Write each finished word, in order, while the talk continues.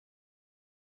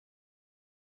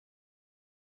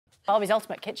Barbie's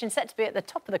Ultimate Kitchen set to be at the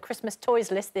top of the Christmas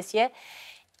toys list this year.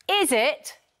 Is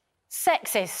it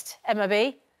sexist, Emma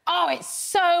B? Oh, it's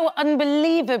so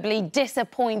unbelievably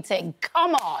disappointing.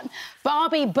 Come on.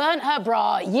 Barbie burnt her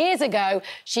bra years ago.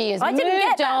 She has moved on. I didn't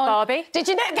get that, Barbie. Did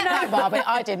you not get that, Barbie?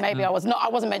 I did. Maybe I was not. I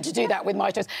wasn't meant to do that with my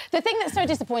choice. The thing that's so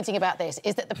disappointing about this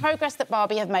is that the progress that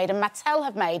Barbie have made and Mattel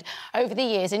have made over the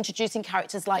years, introducing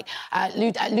characters like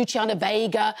Luciana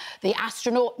Vega, the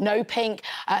astronaut, no pink,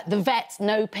 the vet,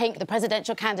 no pink, the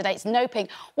presidential candidates, no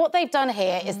pink. What they've done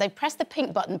here is they've pressed the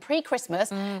pink button pre-Christmas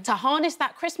to harness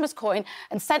that Christmas coin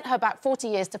and sent her back 40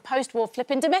 years to post-war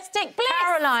flipping domestic bliss.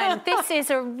 Caroline, this is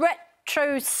a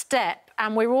retro step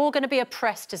and we're all going to be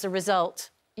oppressed as a result.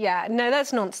 Yeah, no,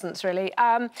 that's nonsense, really.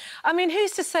 I mean,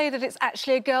 who's to say that it's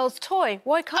actually a girl's toy?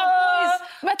 Why can't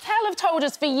boys... Mattel have told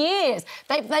us for years.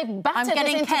 They've battered I'm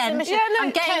getting us into Ken. submission. Yeah, no,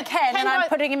 I'm getting Ken and I'm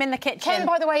putting him in the kitchen. Ken,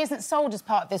 by the way, isn't sold as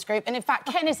part of this group. And, in fact,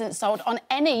 Ken isn't sold on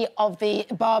any of the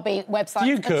Barbie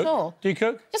websites at all. Do you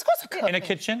cook? Yes, of course I cook. In a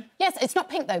kitchen? Yes, it's not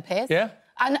pink, though, Piers. Yeah?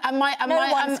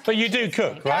 But you do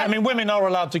cook, right? I mean, women are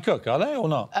allowed to cook, are they, or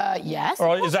not? Yes.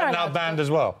 Or is that now banned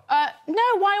as well? No,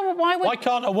 why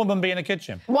can't a woman be in a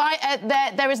kitchen? Why?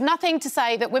 There is nothing to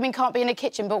say that women can't be in a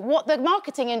kitchen, but what the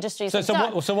marketing industries have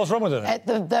done... So what's wrong with it?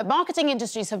 The marketing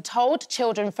industries have told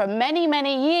children for many,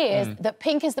 many years that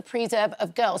pink is the preserve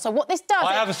of girls. So what this does...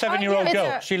 I have a 7-year-old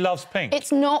girl. She loves pink.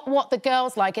 It's not what the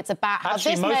girls like. It's about how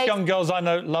Actually, most young girls I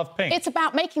know love pink. It's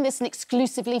about making this an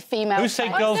exclusively female... Who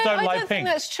said girls don't like pink?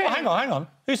 That's true. Well, hang on.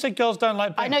 Who said girls don't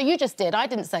like pink? I know, you just did. I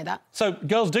didn't say that. So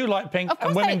girls do like pink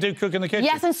and women do cook in the kitchen?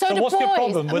 Yes, and so do what's boys. your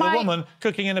problem with a woman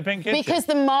cooking in a pink kitchen? Because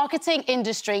the marketing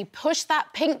industry push that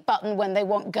pink button when they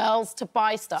want girls to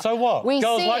buy stuff. So what? We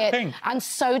girls see like it, pink. And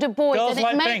so do boys. Girls and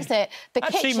it makes pink. it...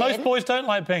 Actually, most boys don't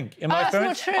like pink, in my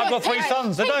experience. Not true. I've got 3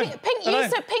 sons. They don't.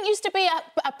 Pink used to be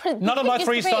a... None of my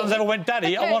 3 sons ever went,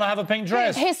 Daddy, I want to have a pink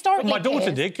dress. Historically, my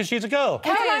daughter did, because she's a girl.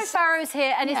 Caroline Farrow's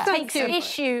here and takes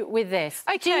issue with this.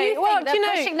 Okay, do you think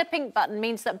that pushing the pink button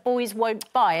means that boys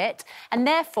won't buy it, and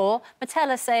therefore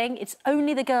Mattel is saying it's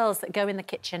only the girls that go in the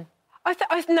kitchen?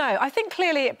 No, I think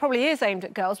clearly it probably is aimed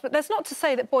at girls, but that's not to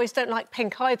say that boys don't like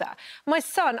pink either. My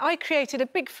son, I created a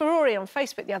big furore on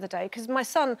Facebook the other day because my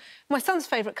son's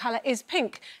favourite colour is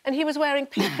pink, and he was wearing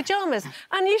pink pyjamas.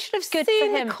 And you should have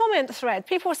seen the comment thread.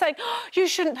 People were saying, oh, you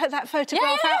shouldn't put that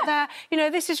photograph out there. You know,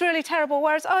 this is really terrible.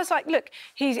 Whereas I was like, look,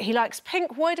 he likes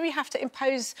pink. Why do we have to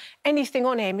impose anything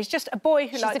on him? He's just a boy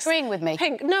who likes... She's agreeing with me.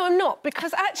 Pink. No, I'm not,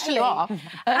 because actually... You are.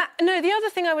 No, the other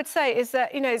thing I would say is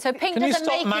that, you know... So pink Can you doesn't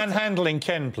stop make it... handling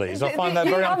Ken, please? I find that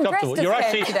very uncomfortable. You're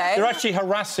actually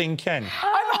harassing Ken.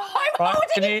 I'm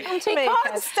holding him. He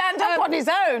can't stand up on his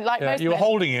own like most you're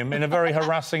holding him in a very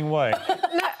harassing way. No,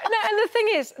 and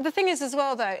the thing is as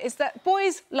well, though, is that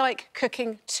boys like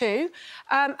cooking too.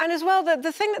 And as well,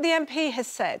 the thing that the MP has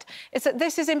said is that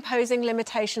this is imposing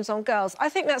limitations on girls. I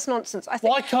think that's nonsense. I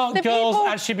think why can't girls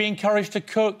actually be encouraged to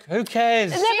cook? Who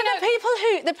cares? No, but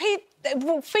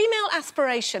female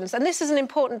aspirations, and this is an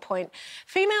important point,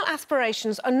 female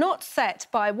aspirations are not set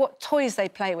by what toys they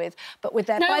play with, but with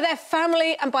by their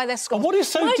family and by their school. What is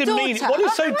so demeaning? What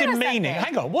is so demeaning?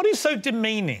 Hang on. What is so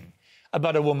demeaning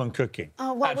about a woman cooking?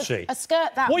 Oh, well, actually, a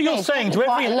skirt that what you're saying to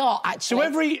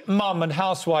every mum and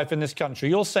housewife in this country,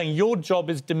 you're saying your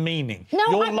job is demeaning. No,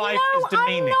 your life is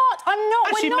demeaning. I'm not.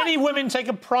 Actually, many women take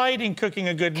a pride in cooking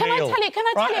a good meal. Can I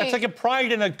tell you? Take a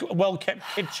pride in a well-kept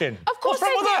kitchen. Of course, what's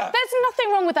wrong with that? There's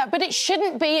nothing wrong with that, but it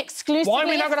shouldn't be exclusively. Why are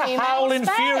we not going to howl in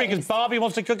fury because Barbie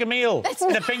wants to cook a meal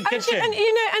in a pink kitchen? And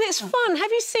you know, and it's fun.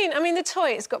 Have you seen? I mean, the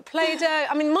toy. It's got Play-Doh.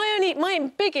 I mean,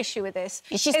 my big issue with this.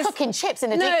 She's cooking chips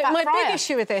in a deep fat fryer. No, my big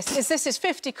issue with this is this is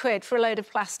 50 quid for a load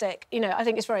of plastic. You know, I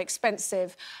think it's very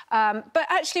expensive. But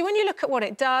actually, when you look at what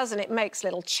it does, and it makes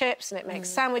little chips and it makes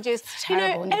sandwiches, you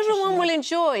know, everyone will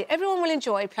enjoy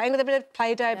playing with a bit of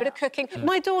Play-Doh, a bit of cooking.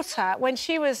 My daughter, when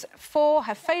she was 4,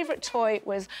 her favourite toy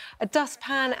was a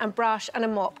dustpan and brush and a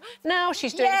mop. Now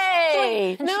she's doing...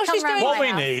 Now she's doing... What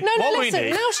we need...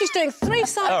 Now she's doing 3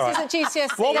 sciences at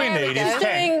GCSE. What we need is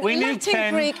Ken. We need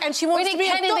Latin, Greek, and she wants to be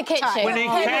Ken in the kitchen. We need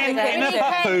Ken in a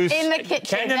papoose. In the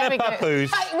kitchen. Ken in a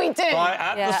papoose. We do. Right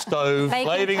at the stove,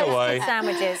 slaving away.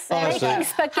 Sandwiches. Honestly. Making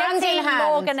spaghetti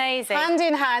bolognese. Hand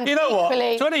in hand. You know what?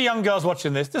 To any young girls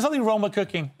watching this, there's nothing wrong with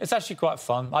cooking. It's actually quite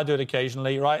fun. I do it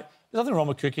occasionally, right? There's nothing wrong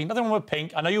with cooking, nothing wrong with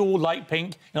pink. I know you all like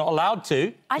pink. You're not allowed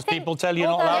to, because people tell you you're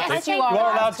not allowed to. You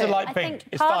are allowed to like pink.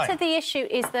 It's fine. Part of the issue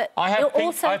is that I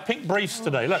have pink briefs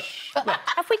today, look.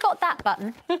 Have we got that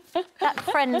button? That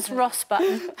Friends Ross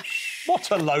button?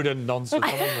 What a load of nonsense,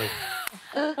 honestly.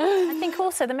 I think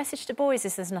also the message to boys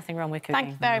is there's nothing wrong with cooking. Thank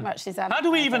you very much, Susanna. How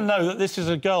do we even know that this is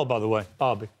a girl, by the way,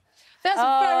 Barbie? That's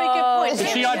a very good point.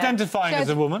 Is she identifying as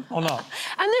a woman or not?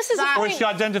 And this is Or is she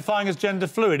identifying as gender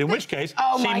fluid? In which case,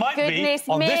 she might be,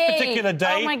 on this particular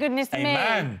day, a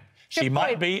man. She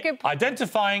might be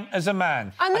identifying as a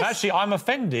man. And actually, I'm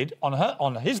offended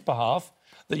on his behalf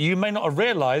that you may not have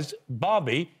realised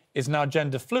Barbie is now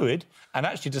gender fluid and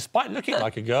actually, despite looking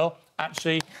like a girl,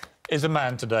 actually is a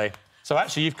man today. So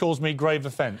actually, you've caused me grave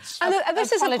offence. And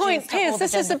this is the point, Piers,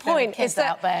 this is the point, is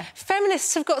that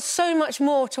feminists have got so much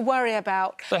more to worry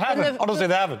about. They haven't. Honestly,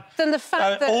 they haven't. Than the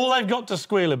fact that... All they've got to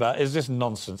squeal about is this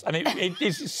nonsense. And it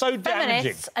is so damaging.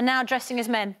 Feminists are now dressing as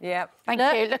men. Yep. Thank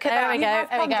you. Look at that. There we go.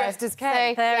 There we go. Dressed as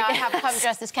Ken. There we go. I have come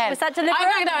dressed as Ken. Was that deliberate?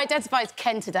 I'm going to identify as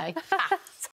Ken today.